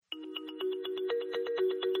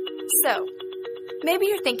So, maybe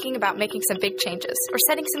you're thinking about making some big changes or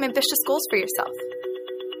setting some ambitious goals for yourself.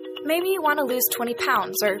 Maybe you want to lose 20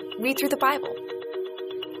 pounds or read through the Bible.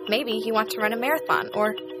 Maybe you want to run a marathon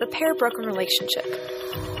or repair a broken relationship.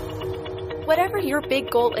 Whatever your big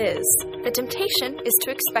goal is, the temptation is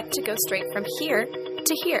to expect to go straight from here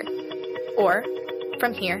to here, or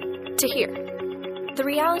from here to here. The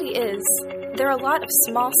reality is, there are a lot of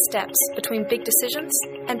small steps between big decisions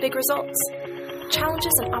and big results.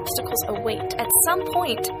 Challenges and obstacles await. At some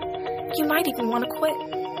point, you might even want to quit.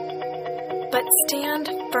 But stand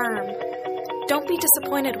firm. Don't be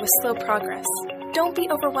disappointed with slow progress. Don't be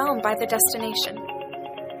overwhelmed by the destination.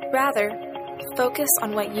 Rather, focus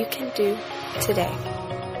on what you can do today.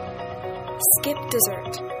 Skip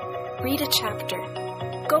dessert. Read a chapter.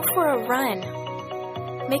 Go for a run.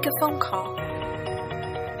 Make a phone call.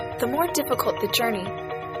 The more difficult the journey,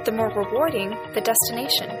 the more rewarding the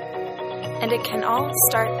destination. And it can all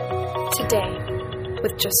start today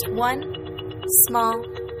with just one small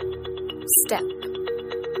step.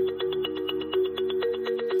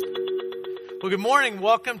 Well, good morning.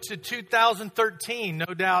 Welcome to 2013.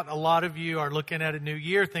 No doubt a lot of you are looking at a new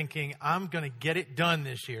year thinking, I'm going to get it done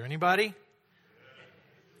this year. Anybody?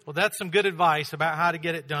 Well, that's some good advice about how to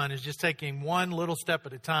get it done, is just taking one little step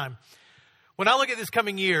at a time. When I look at this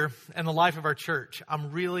coming year and the life of our church,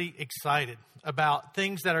 I'm really excited about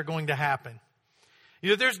things that are going to happen.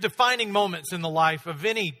 You know, there's defining moments in the life of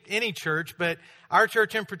any church, but our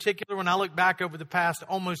church in particular, when I look back over the past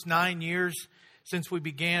almost 9 years since we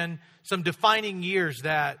began, some defining years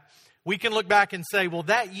that we can look back and say, well,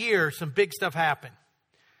 that year, some big stuff happened.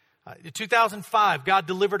 In 2005, God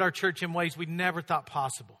delivered our church in ways we never thought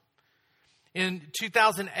possible. In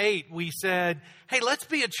 2008, we said, hey, let's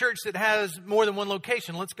be a church that has more than one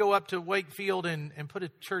location. Let's go up to Wakefield and put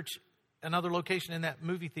a church, another location in that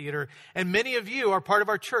movie theater. And many of you are part of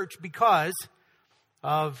our church because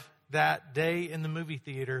of that day in the movie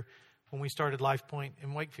theater when we started Life Point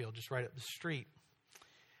in Wakefield, just right up the street.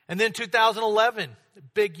 And then 2011,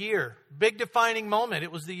 big year, big defining moment.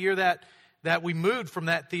 It was the year that we moved from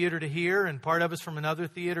that theater to here, and part of us from another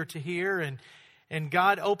theater to here. And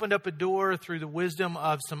God opened up a door through the wisdom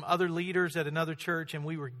of some other leaders at another church, and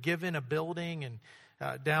we were given a building and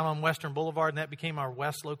down on Western Boulevard, and that became our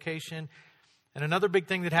west location. And another big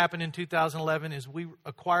thing that happened in 2011 is we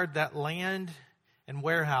acquired that land and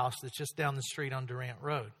warehouse that's just down the street on Durant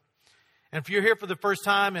Road. And if you're here for the first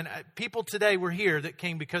time, and people today were here that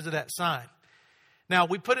came because of that sign. Now,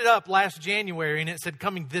 we put it up last January, and it said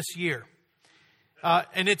coming this year.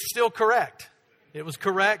 And it's still correct. It was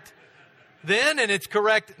correct then, and it's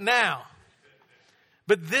correct now.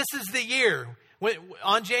 But this is the year.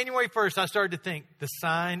 On January 1st, I started to think, the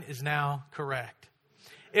sign is now correct.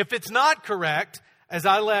 If it's not correct, as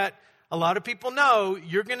I let a lot of people know,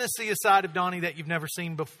 you're going to see a side of Donnie that you've never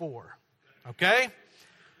seen before. Okay?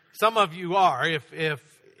 Some of you are,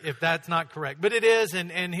 if that's not correct. But it is,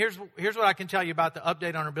 and here's what I can tell you about the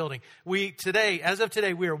update on our building. As of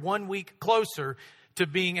today, we are 1 week closer to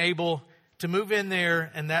being able to move in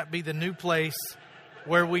there, and that be the new place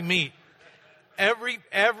where we meet.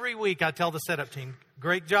 Every week I tell the setup team,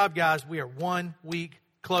 great job, guys. We are 1 week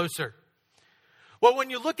closer. Well, when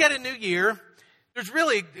you look at a new year, there's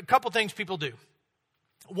really a couple things people do.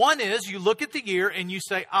 One is you look at the year and you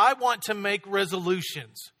say, I want to make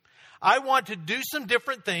resolutions. I want to do some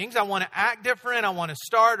different things. I want to act different. I want to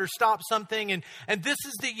start or stop something. And this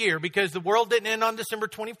is the year, because the world didn't end on December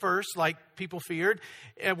 21st like people feared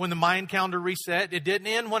when the Mayan calendar reset. It didn't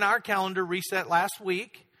end when our calendar reset last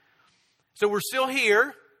week. So we're still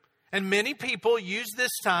here. And many people use this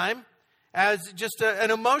time as just an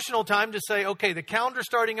emotional time to say, okay, the calendar's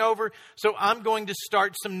starting over, so I'm going to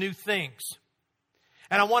start some new things.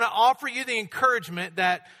 And I want to offer you the encouragement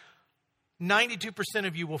that 92%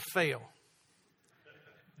 of you will fail.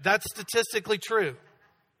 That's statistically true.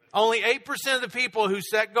 Only 8% of the people who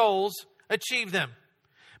set goals achieve them.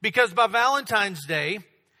 Because by Valentine's Day,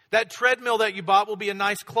 that treadmill that you bought will be a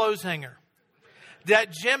nice clothes hanger.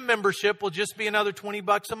 That gym membership will just be another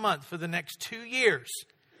 $20 a month for the next 2 years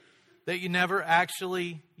that you never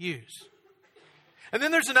actually use. And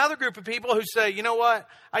then there's another group of people who say, you know what?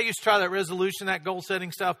 I used to try that resolution, that goal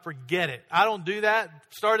setting stuff. Forget it. I don't do that.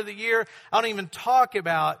 Start of the year, I don't even talk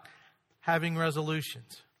about having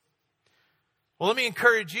resolutions. Well, let me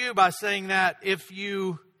encourage you by saying that if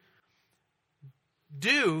you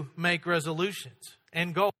do make resolutions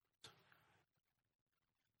and goals,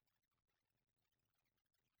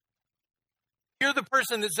 you're the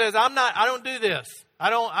person that says, I don't do this. I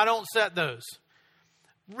don't set those.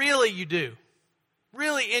 Really, you do.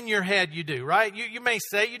 Really, in your head, you do, right? You may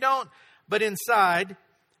say you don't, but inside,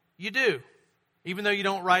 you do, even though you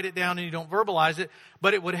don't write it down and you don't verbalize it,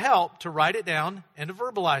 but it would help to write it down and to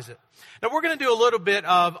verbalize it. Now, we're going to do a little bit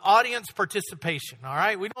of audience participation, all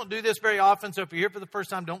right? We don't do this very often, so if you're here for the first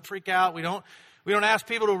time, don't freak out. We don't ask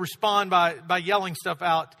people to respond by yelling stuff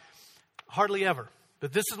out, hardly ever.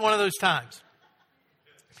 But this is one of those times.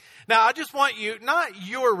 Now, I just want you, not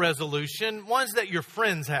your resolution, ones that your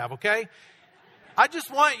friends have, okay? I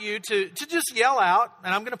just want you to just yell out,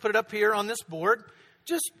 and I'm going to put it up here on this board.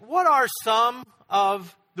 Just what are some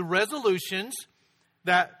of the resolutions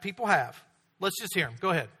that people have? Let's just hear them. Go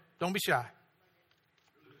ahead. Don't be shy.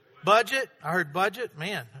 Budget. I heard budget.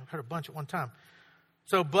 Man, I've heard a bunch at one time.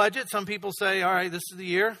 So budget, some people say, all right, this is the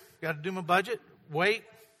year. Got to do my budget. Wait.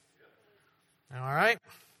 All right.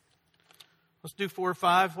 Let's do 4 or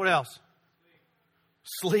 5. What else?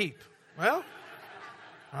 Sleep. Well,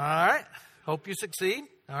 all right. Hope you succeed.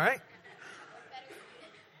 All right.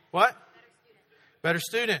 What? Better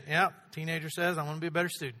student. Yeah. Teenager says, I want to be a better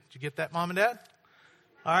student. Did you get that, Mom and Dad?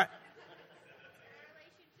 All right.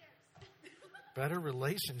 Better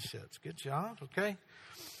relationships. Good job. Okay.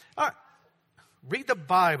 All right. Read the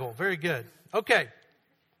Bible. Very good. Okay.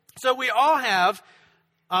 So we all have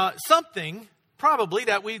something probably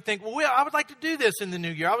that we think, well, I would like to do this in the new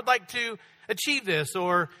year. I would like to achieve this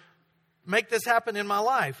or make this happen in my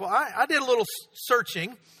life. Well, I did a little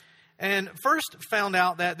searching and first found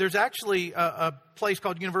out that there's actually a place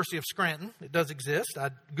called University of Scranton. It does exist. I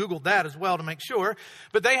Googled that as well to make sure.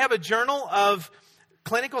 But they have a journal of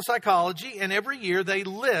clinical psychology, and every year they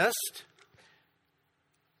list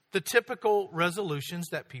the typical resolutions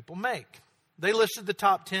that people make. They listed the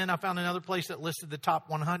top 10. I found another place that listed the top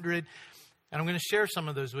 100. And I'm going to share some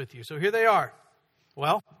of those with you. So here they are.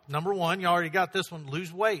 Well, number 1, you already got this one,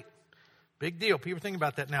 lose weight. Big deal. People think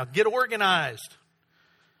about that now. Get organized.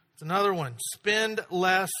 It's another one. Spend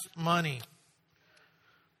less money.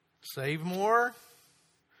 Save more.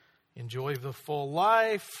 Enjoy the full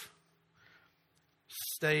life.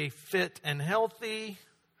 Stay fit and healthy.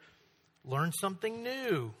 Learn something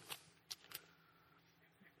new.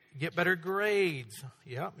 Get better grades.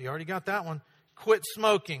 Yep, you already got that one. Quit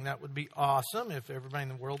smoking. That would be awesome if everybody in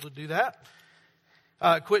the world would do that.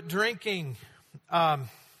 Quit drinking. Conquer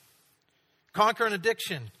an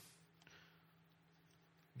addiction.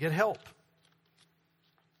 Get help.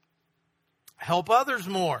 Help others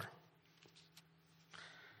more.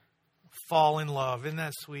 Fall in love. Isn't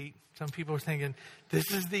that sweet? Some people are thinking,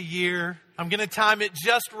 this is the year. I'm going to time it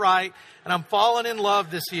just right, and I'm falling in love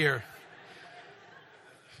this year.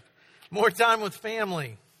 More time with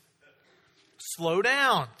family. Slow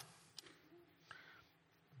down.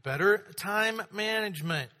 Better time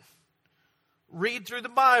management. Read through the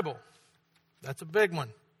Bible. That's a big one.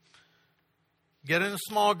 Get in a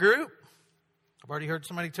small group. I've already heard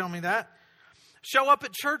somebody tell me that. Show up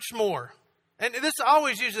at church more. And I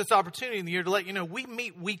always use this opportunity in the year to let you know we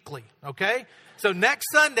meet weekly, okay? So next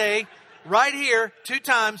Sunday, right here, 2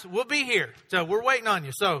 times, we'll be here. So we're waiting on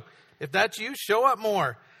you. So if that's you, show up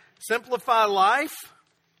more. Simplify life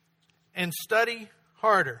and study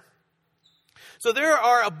harder. So there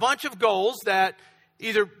are a bunch of goals that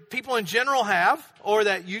either people in general have or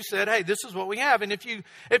that you said, hey, this is what we have. And if you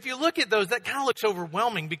look at those, that kind of looks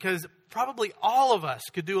overwhelming because probably all of us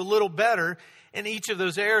could do a little better in each of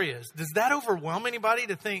those areas. Does that overwhelm anybody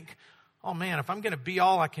to think, oh man, if I'm going to be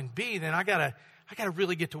all I can be, then I gotta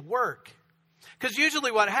really get to work? Because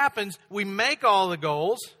usually what happens, we make all the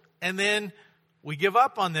goals and then we give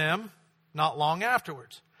up on them not long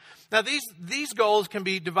afterwards. Now, these goals can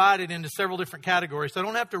be divided into several different categories, so I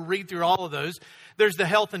don't have to read through all of those. There's the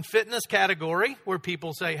health and fitness category where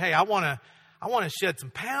people say, hey, I want to shed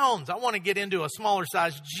some pounds. I want to get into a smaller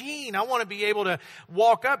size jean. I want to be able to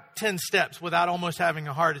walk up 10 steps without almost having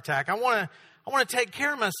a heart attack. I want to take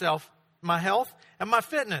care of myself, my health, and my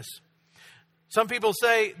fitness. Some people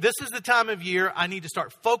say, this is the time of year I need to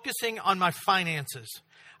start focusing on my finances.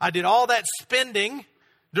 I did all that spending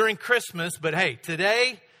during Christmas, but hey,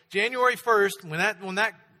 today, January 1st, when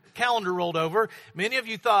that calendar rolled over, many of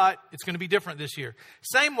you thought it's going to be different this year.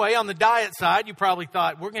 Same way on the diet side, you probably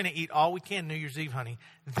thought we're going to eat all we can New Year's Eve, honey.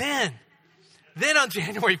 Then on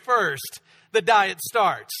January 1st, the diet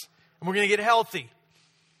starts and we're going to get healthy.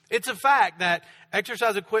 It's a fact that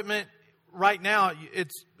exercise equipment right now,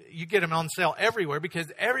 you get them on sale everywhere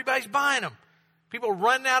because everybody's buying them. People are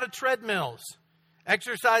running out of treadmills.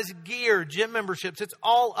 Exercise gear, gym memberships, it's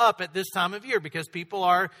all up at this time of year because people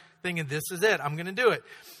are thinking, this is it, I'm going to do it.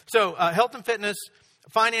 So health and fitness,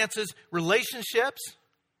 finances, relationships,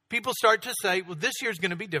 people start to say, well, this year's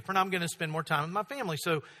going to be different. I'm going to spend more time with my family.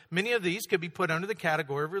 So many of these could be put under the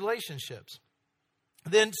category of relationships.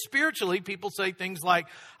 Then spiritually, people say things like,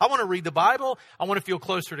 I want to read the Bible. I want to feel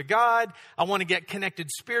closer to God. I want to get connected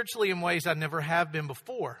spiritually in ways I never have been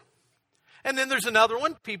before. And then there's another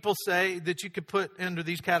one. People say that you could put under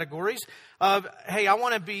these categories of, hey, I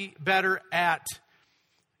want to be better at,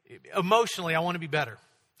 emotionally, I want to be better.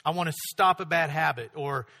 I want to stop a bad habit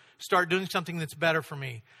or start doing something that's better for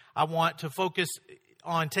me. I want to focus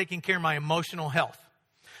on taking care of my emotional health.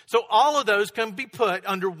 So all of those can be put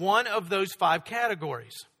under one of those 5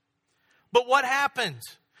 categories. But what happens?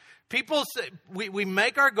 People say, we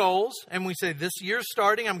make our goals and we say, this year's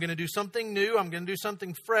starting, I'm going to do something new. I'm going to do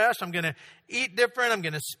something fresh. I'm going to eat different. I'm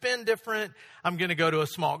going to spend different. I'm going to go to a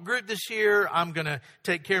small group this year. I'm going to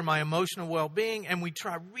take care of my emotional well-being. And we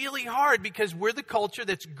try really hard because we're the culture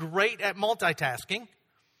that's great at multitasking.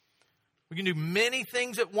 We can do many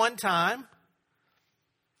things at one time.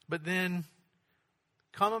 But then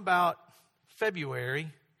come about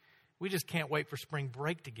February, we just can't wait for spring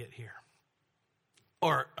break to get here.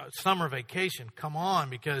 Or summer vacation, come on,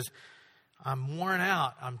 because I'm worn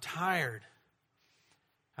out, I'm tired.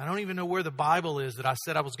 I don't even know where the Bible is that I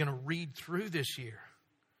said I was going to read through this year.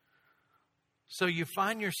 So you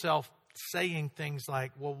find yourself saying things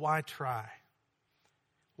like, well, why try?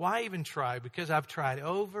 Why even try? Because I've tried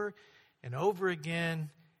over and over again,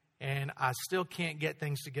 and I still can't get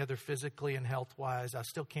things together physically and health-wise. I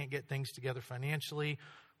still can't get things together financially.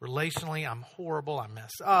 Relationally, I'm horrible. I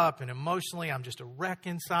mess up. And emotionally, I'm just a wreck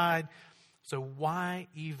inside. So why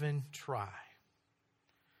even try?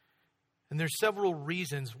 And there's several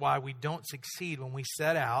reasons why we don't succeed when we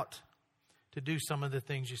set out to do some of the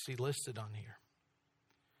things you see listed on here.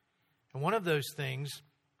 And one of those things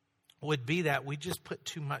would be that we just put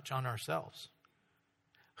too much on ourselves.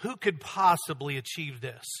 Who could possibly achieve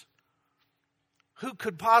this? Who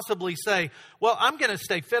could possibly say, well, I'm going to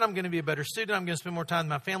stay fit, I'm going to be a better student, I'm going to spend more time with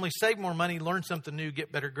my family, save more money, learn something new,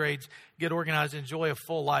 get better grades, get organized, enjoy a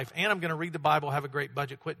full life, and I'm going to read the Bible, have a great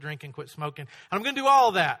budget, quit drinking, quit smoking, and I'm going to do all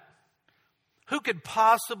of that. Who could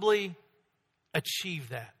possibly achieve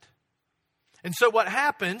that? And so what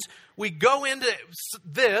happens, we go into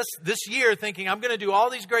this year thinking, I'm going to do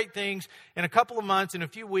all these great things. In a couple of months, in a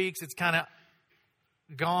few weeks, it's kind of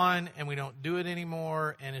gone and we don't do it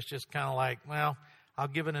anymore. And it's just kind of like, well, I'll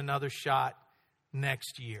give it another shot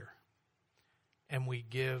next year. And we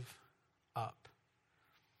give up.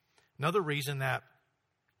 Another reason that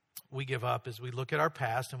we give up is we look at our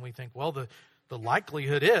past and we think, well, the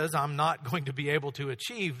likelihood is I'm not going to be able to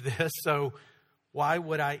achieve this. So why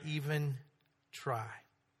would I even try?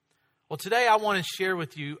 Well, today I want to share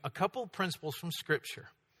with you a couple of principles from Scripture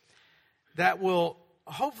that will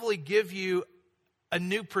hopefully give you a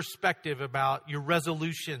new perspective about your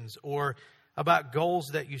resolutions or about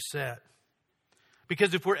goals that you set.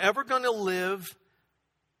 Because if we're ever going to live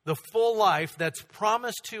the full life that's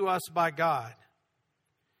promised to us by God,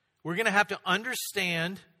 we're going to have to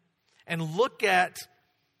understand and look at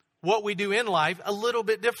what we do in life a little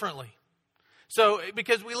bit differently. So,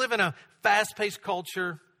 because we live in a fast-paced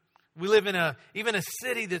culture, we live in even a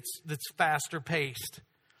city that's faster paced.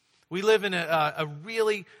 We live in a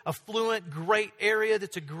really affluent, great area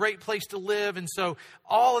that's a great place to live. And so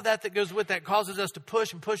all of that goes with that causes us to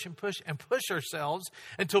push and push and push and push ourselves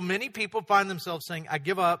until many people find themselves saying, I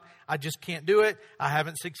give up. I just can't do it. I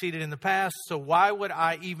haven't succeeded in the past. So why would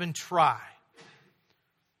I even try?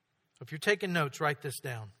 If you're taking notes, write this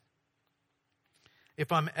down.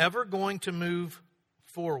 If I'm ever going to move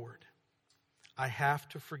forward, I have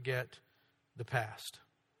to forget the past.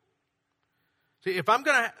 See, if I'm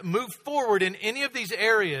going to move forward in any of these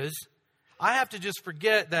areas, I have to just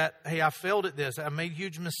forget that, hey, I failed at this. I made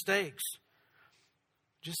huge mistakes.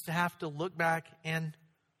 Just to have to look back and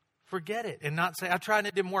forget it and not say, I tried and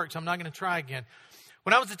it didn't work, so I'm not going to try again.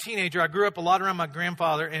 When I was a teenager, I grew up a lot around my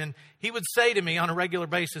grandfather, and he would say to me on a regular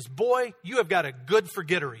basis, boy, you have got a good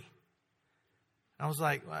forgettery. I was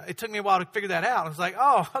like, well, it took me a while to figure that out. I was like,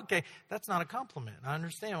 oh, okay, that's not a compliment. I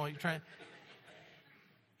understand what you're trying.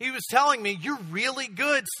 He was telling me, you're really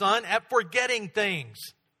good, son, at forgetting things.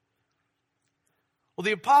 Well,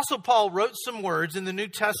 the Apostle Paul wrote some words in the New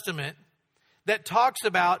Testament that talks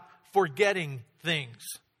about forgetting things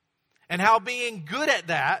and how being good at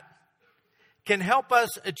that can help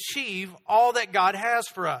us achieve all that God has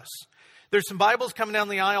for us. There's some Bibles coming down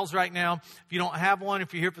the aisles right now. If you don't have one,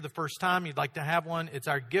 if you're here for the first time, you'd like to have one, it's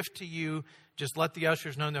our gift to you. Just let the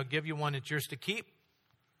ushers know and they'll give you one. It's yours to keep.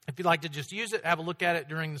 If you'd like to just use it, have a look at it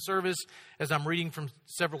during the service. As I'm reading from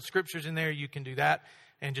several scriptures in there, you can do that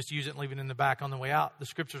and just use it and leave it in the back on the way out. The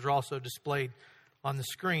scriptures are also displayed on the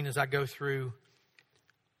screen as I go through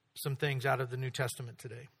some things out of the New Testament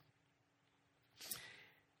today.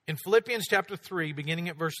 In Philippians chapter 3, beginning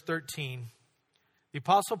at verse 13, the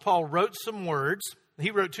Apostle Paul wrote some words.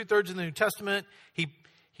 He wrote 2/3 of the New Testament.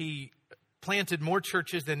 He planted more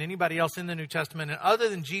churches than anybody else in the New Testament, and other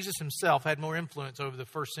than Jesus himself, had more influence over the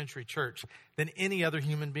first century church than any other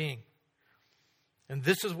human being. And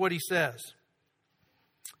this is what he says.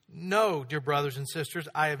 No, dear brothers and sisters,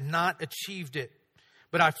 I have not achieved it,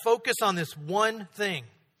 but I focus on this one thing,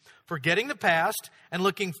 forgetting the past and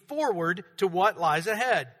looking forward to what lies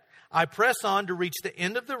ahead. I press on to reach the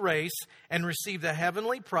end of the race and receive the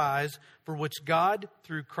heavenly prize for which God,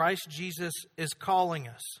 through Christ Jesus, is calling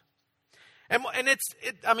us. And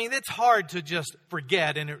it's hard to just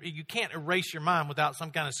forget, and you can't erase your mind without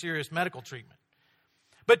some kind of serious medical treatment.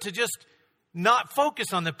 But to just not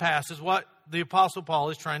focus on the past is what the Apostle Paul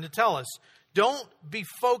is trying to tell us. Don't be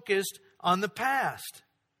focused on the past,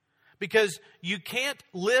 because you can't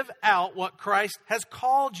live out what Christ has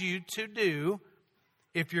called you to do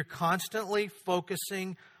if you're constantly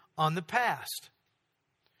focusing on the past.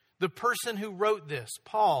 The person who wrote this,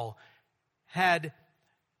 Paul, had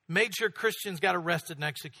made sure Christians got arrested and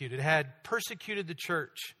executed, had persecuted the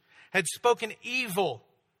church, had spoken evil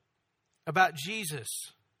about Jesus.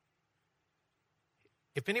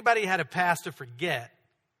 If anybody had a past to forget,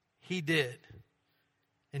 he did.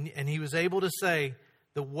 And he was able to say,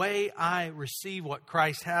 the way I receive what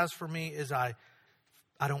Christ has for me is I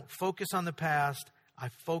don't focus on the past, I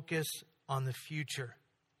focus on the future.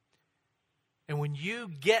 And when you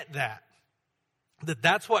get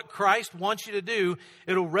that's what Christ wants you to do,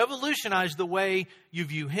 it'll revolutionize the way you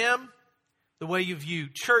view Him, the way you view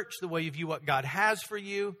church, the way you view what God has for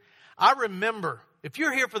you. I remember, if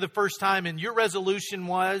you're here for the first time and your resolution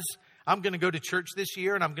was, I'm going to go to church this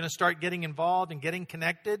year and I'm going to start getting involved and getting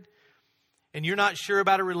connected, and you're not sure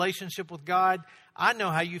about a relationship with God, I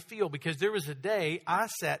know how you feel, because there was a day I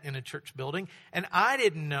sat in a church building and I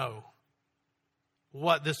didn't know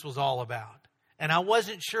what this was all about. And I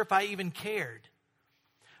wasn't sure if I even cared.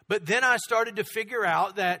 But then I started to figure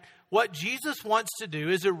out that what Jesus wants to do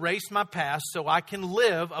is erase my past so I can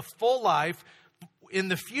live a full life in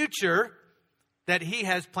the future that He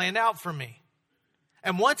has planned out for me.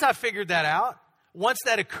 And once I figured that out, once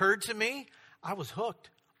that occurred to me, I was hooked.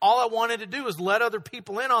 All I wanted to do was let other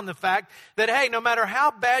people in on the fact that, hey, no matter how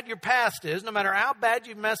bad your past is, no matter how bad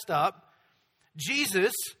you've messed up,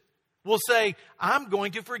 Jesus will say, I'm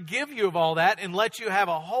going to forgive you of all that and let you have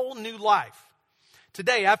a whole new life.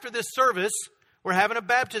 Today, after this service, we're having a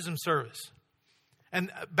baptism service. And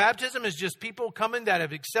baptism is just people coming that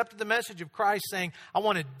have accepted the message of Christ saying, I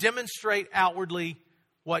want to demonstrate outwardly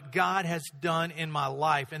what God has done in my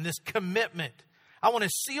life. And this commitment, I want to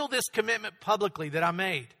seal this commitment publicly that I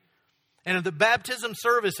made. And if the baptism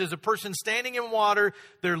service is a person standing in water,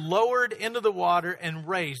 they're lowered into the water and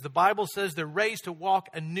raised. The Bible says they're raised to walk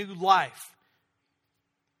a new life.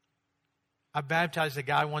 I baptized a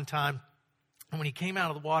guy one time, and when he came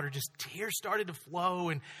out of the water, just tears started to flow,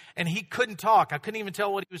 and he couldn't talk. I couldn't even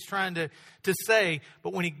tell what he was trying to say.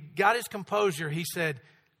 But when he got his composure, he said,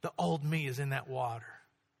 the old me is in that water.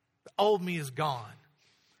 The old me is gone.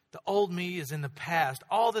 The old me is in the past.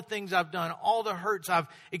 All the things I've done, all the hurts I've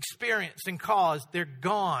experienced and caused, they're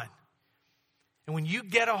gone. And when you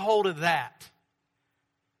get a hold of that,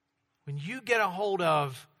 when you get a hold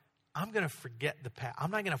of, I'm going to forget the past.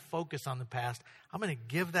 I'm not going to focus on the past. I'm going to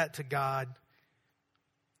give that to God.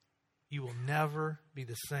 You will never be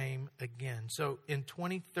the same again. So in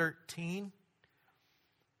 2013,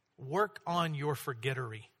 work on your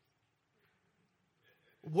forgettery.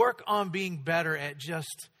 Work on being better at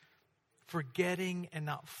just forgetting and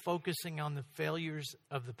not focusing on the failures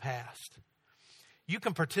of the past. You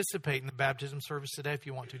can participate in the baptism service today if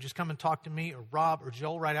you want to. Just come and talk to me or Rob or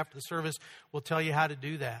Joel right after the service. We'll tell you how to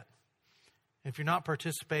do that. If you're not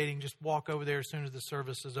participating, just walk over there as soon as the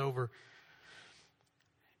service is over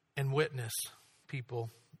and witness people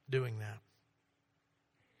doing that.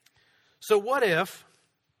 So what if,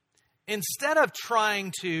 instead of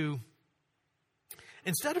trying to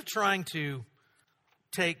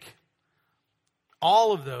take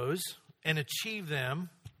all of those and achieve them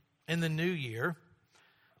in the new year,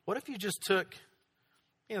 what if you just took,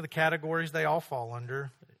 the categories they all fall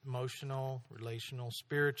under: emotional, relational,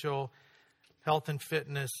 spiritual, health and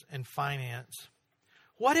fitness, and finance?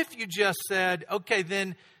 What if you just said, okay,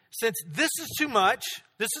 then, since this is too much,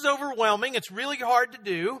 this is overwhelming, it's really hard to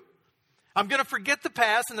do, I'm going to forget the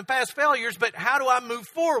past and the past failures, but how do I move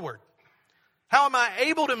forward? How am I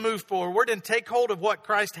able to move forward and take hold of what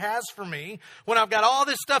Christ has for me when I've got all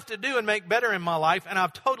this stuff to do and make better in my life and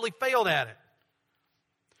I've totally failed at it?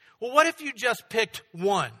 Well, what if you just picked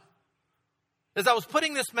one? As I was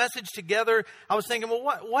putting this message together, I was thinking,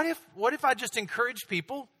 well, what if I just encourage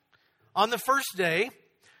people on the first day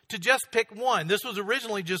to just pick one? This was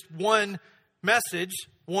originally just one message,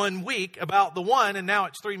 1 week about the one, and now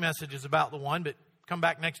it's 3 messages about the one, but come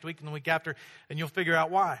back next week and the week after, and you'll figure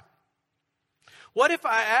out why. What if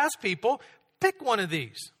I ask people, pick one of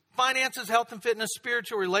these? Finances, health and fitness,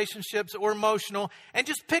 spiritual, relationships, or emotional, and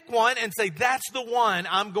just pick one and say, that's the one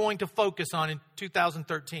I'm going to focus on in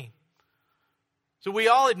 2013. So we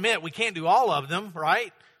all admit we can't do all of them,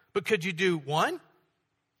 right? But could you do one?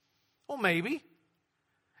 Well, maybe.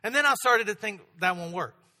 And then I started to think that won't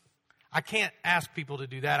work. I can't ask people to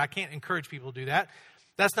do that. I can't encourage people to do that.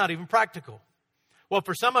 That's not even practical. Well,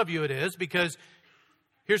 for some of you it is, because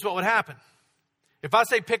here's what would happen. If I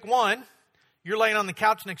say pick one, you're laying on the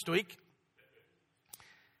couch next week,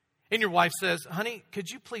 and your wife says, honey, could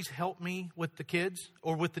you please help me with the kids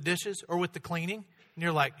or with the dishes or with the cleaning? And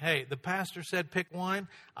you're like, hey, the pastor said pick one.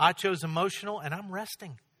 I chose emotional, and I'm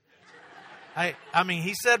resting. I mean,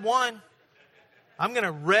 he said one. I'm going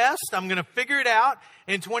to rest. I'm going to figure it out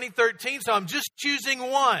in 2013, so I'm just choosing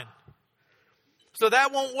one. So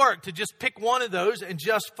that won't work, to just pick one of those and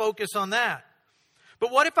just focus on that.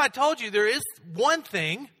 But what if I told you there is one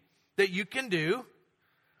thing that you can do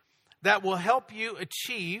that will help you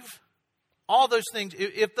achieve all those things,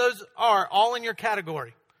 if those are all in your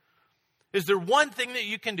category? Is there one thing that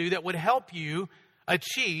you can do that would help you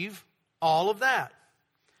achieve all of that?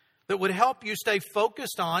 That would help you stay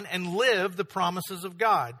focused on and live the promises of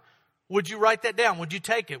God? Would you write that down? Would you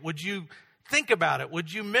take it? Would you think about it?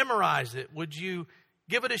 Would you memorize it? Would you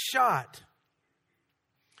give it a shot?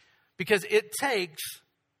 Because it takes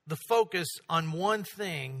the focus on one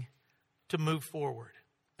thing to move forward.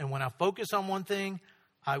 And when I focus on one thing,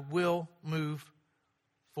 I will move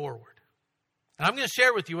forward. And I'm going to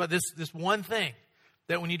share with you what this one thing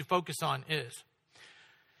that we need to focus on is.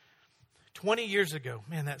 20 years ago,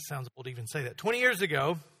 man, that sounds old to even say that. 20 years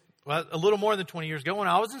ago, well, a little more than 20 years ago, when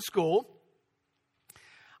I was in school,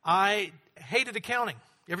 I hated accounting.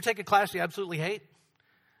 You ever take a class you absolutely hate?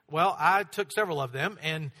 Well, I took several of them,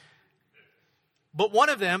 but one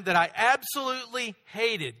of them that I absolutely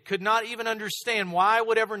hated, could not even understand why I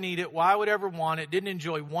would ever need it, why I would ever want it, didn't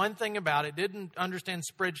enjoy one thing about it, didn't understand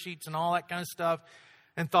spreadsheets and all that kind of stuff,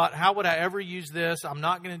 and thought, how would I ever use this? I'm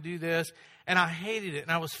not going to do this. And I hated it,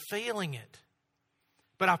 and I was failing it.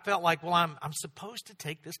 But I felt like, well, I'm supposed to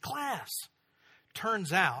take this class.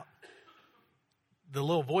 Turns out, the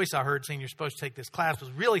little voice I heard saying you're supposed to take this class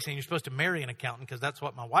was really saying you're supposed to marry an accountant, because that's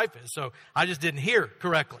what my wife is. So I just didn't hear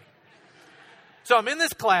correctly. So I'm in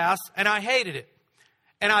this class, and I hated it.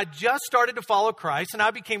 And I just started to follow Christ, and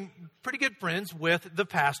I became pretty good friends with the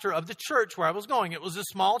pastor of the church where I was going. It was a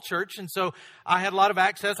small church, and so I had a lot of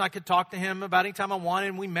access. I could talk to him about any time I wanted,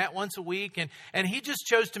 and we met once a week. And he just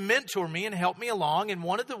chose to mentor me and help me along. And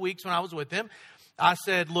one of the weeks when I was with him, I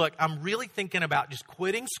said, look, I'm really thinking about just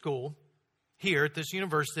quitting school here at this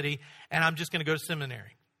university, and I'm just going to go to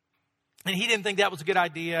seminary. And he didn't think that was a good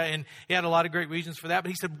idea, and he had a lot of great reasons for that.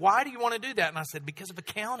 But he said, why do you want to do that? And I said, because of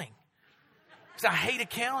accounting. Because I hate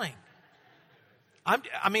accounting.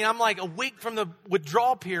 I'm like a week from the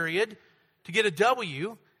withdrawal period to get a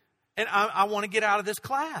W, and I want to get out of this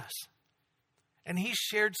class. And he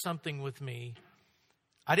shared something with me.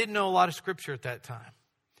 I didn't know a lot of scripture at that time.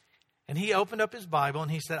 And he opened up his Bible,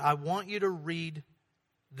 and he said, I want you to read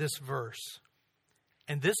this verse.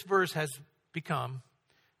 And this verse has become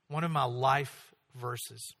one of my life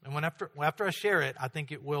verses. And after I share it, I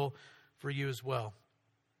think it will for you as well.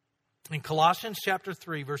 In Colossians chapter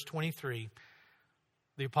 3, verse 23,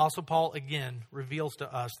 the Apostle Paul again reveals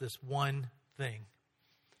to us this one thing.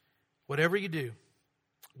 Whatever you do,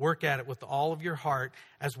 work at it with all of your heart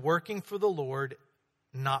as working for the Lord,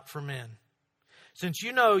 not for men. Since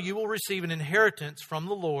you know you will receive an inheritance from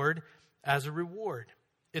the Lord as a reward.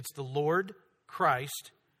 It's the Lord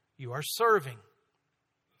Christ you are serving.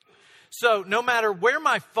 So no matter where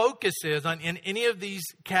my focus is in any of these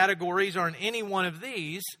categories or in any one of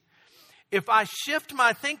these, if I shift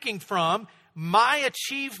my thinking from my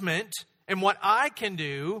achievement and what I can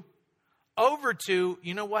do over to,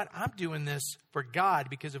 you know what, I'm doing this for God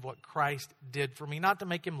because of what Christ did for me. Not to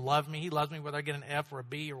make him love me. He loves me whether I get an F or a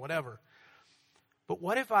B or whatever. But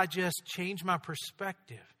what if I just change my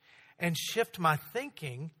perspective and shift my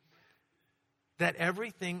thinking that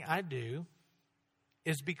everything I do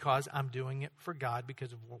is because I'm doing it for God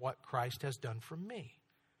because of what Christ has done for me?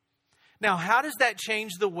 Now, how does that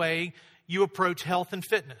change the way you approach health and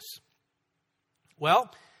fitness?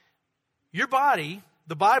 Well, your body,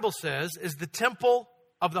 the Bible says, is the temple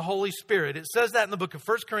of the Holy Spirit. It says that in the book of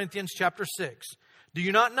 1 Corinthians chapter 6. Do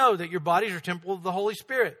you not know that your bodies are temple of the Holy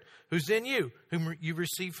Spirit, who's in you, whom you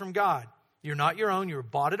received from God? You're not your own. You were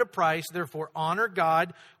bought at a price. Therefore, honor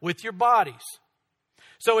God with your bodies.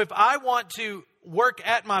 So if I want to work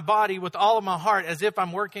at my body with all of my heart as if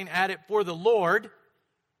I'm working at it for the Lord,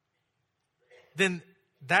 then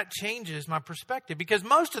that changes my perspective. Because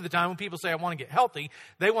most of the time when people say, I want to get healthy,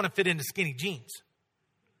 they want to fit into skinny jeans,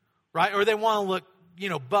 right? Or they want to look,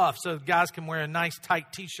 buff so guys can wear a nice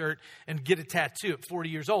tight t-shirt and get a tattoo at 40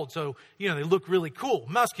 years old. So, they look really cool,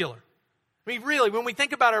 muscular. I mean, really, when we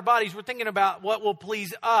think about our bodies, we're thinking about what will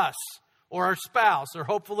please us or our spouse or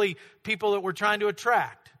hopefully people that we're trying to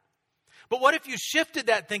attract. But what if you shifted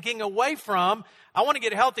that thinking away from, I want to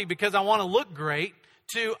get healthy because I want to look great,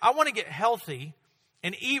 to I want to get healthy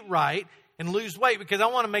and eat right and lose weight because I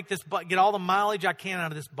want to get all the mileage I can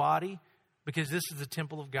out of this body because this is the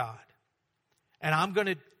temple of God. And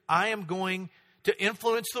I am going to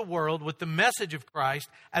influence the world with the message of Christ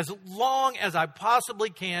as long as I possibly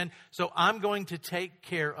can. So I'm going to take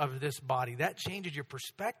care of this body. That changes your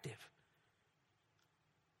perspective.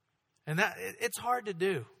 And it's hard to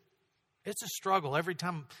do. It's a struggle every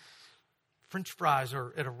time French fries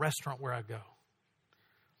are at a restaurant where I go.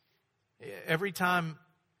 Every time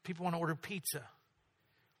people want to order pizza.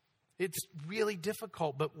 It's really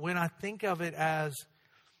difficult. But when I think of it as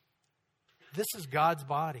this is God's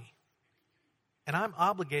body, and I'm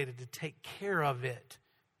obligated to take care of it,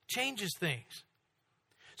 changes things.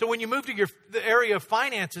 So when you move to the area of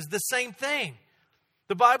finances, the same thing.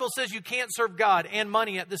 The Bible says you can't serve God and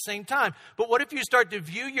money at the same time. But what if you start to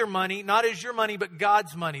view your money not as your money, but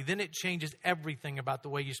God's money? Then it changes everything about the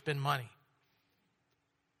way you spend money.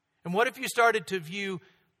 And what if you started to view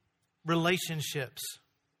relationships?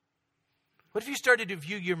 What if you started to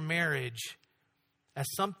view your marriage as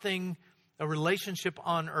a relationship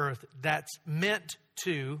on earth that's meant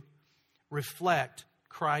to reflect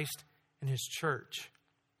Christ and His church?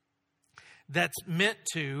 That's meant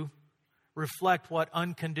to reflect what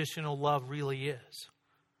unconditional love really is.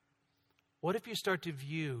 What if you start to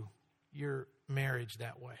view your marriage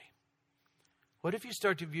that way? What if you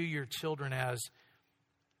start to view your children as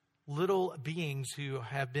little beings who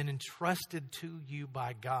have been entrusted to you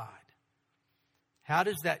by God? How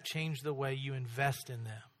does that change the way you invest in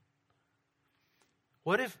them?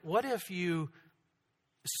 What if you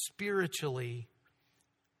spiritually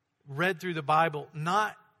read through the Bible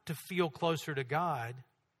not to feel closer to God,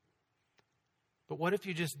 but what if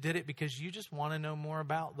you just did it because you just want to know more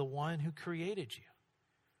about the one who created you?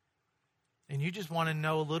 And you just want to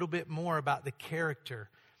know a little bit more about the character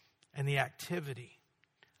and the activity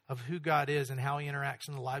of who God is and how He interacts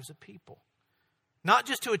in the lives of people. Not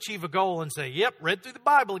just to achieve a goal and say, yep, read through the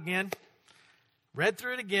Bible again. Read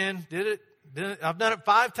through it again. Did it. I've done it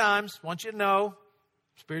 5 times. Want you to know,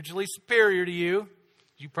 spiritually superior to you.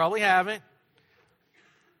 You probably haven't.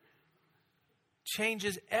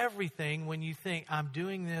 Changes everything when you think, I'm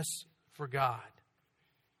doing this for God.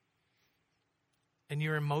 And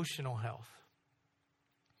your emotional health.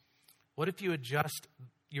 What if you adjust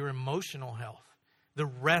your emotional health? The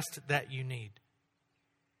rest that you need.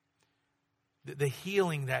 The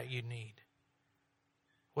healing that you need.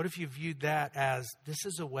 What if you viewed that as, this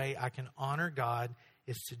is a way I can honor God,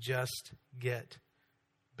 is to just get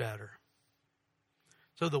better.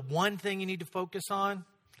 So the one thing you need to focus on,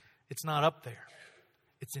 it's not up there.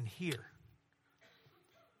 It's in here.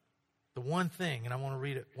 The one thing, and I want to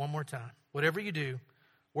read it one more time. Whatever you do,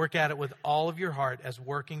 work at it with all of your heart as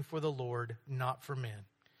working for the Lord, not for men.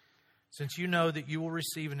 Since you know that you will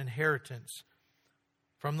receive an inheritance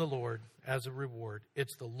from the Lord as a reward.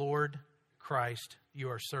 It's the Lord Christ you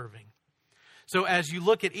are serving. So as you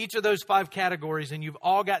look at each of those 5 categories and you've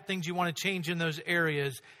all got things you want to change in those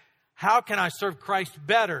areas, how can I serve Christ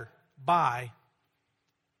better? By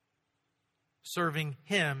serving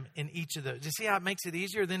Him in each of those. You see how it makes it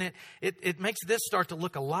easier? Then it makes this start to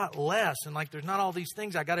look a lot less. And like there's not all these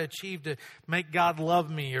things I got to achieve to make God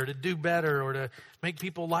love me or to do better or to make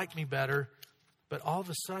people like me better. But all of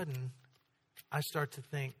a sudden, I start to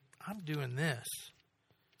think, I'm doing this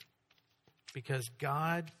because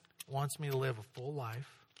God wants me to live a full life.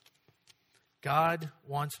 God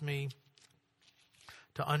wants me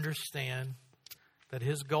to understand that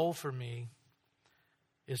His goal for me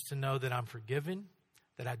is to know that I'm forgiven,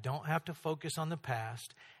 that I don't have to focus on the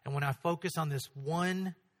past. And when I focus on this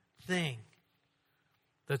one thing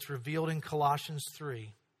that's revealed in Colossians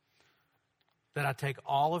 3, that I take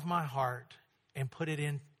all of my heart and put it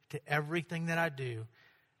into everything that I do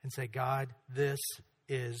and say, God, this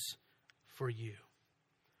is for you.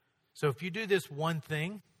 So if you do this one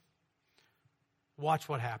thing, watch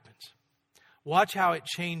what happens. Watch how it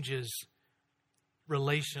changes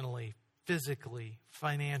relationally, physically,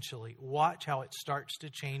 financially. Watch how it starts to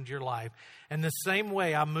change your life. And the same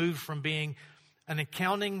way I moved from being an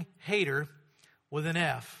accounting hater with an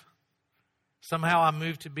F, somehow I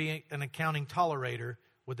moved to be an accounting tolerator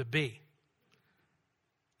with a B.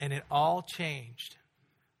 And it all changed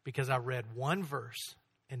because I read one verse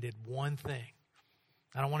and did one thing.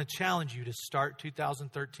 And I want to challenge you to start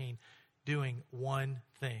 2013 doing one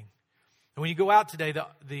thing. And when you go out today,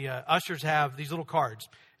 the ushers have these little cards.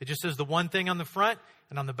 It just says the one thing on the front,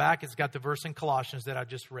 and on the back it's got the verse in Colossians that I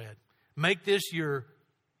just read. Make this your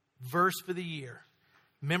verse for the year.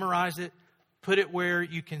 Memorize it, put it where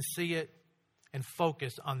you can see it, and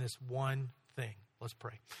focus on this one thing. Let's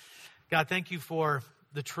pray. God, thank you for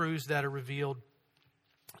the truths that are revealed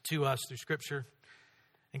to us through Scripture.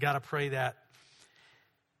 And God, I pray that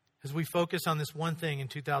as we focus on this one thing in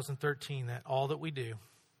 2013, that all that we do,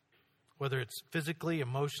 whether it's physically,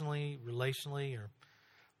 emotionally, relationally,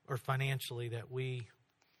 or financially, that we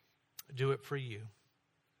do it for you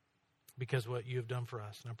because of what you have done for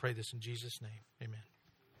us. And I pray this in Jesus' name. Amen.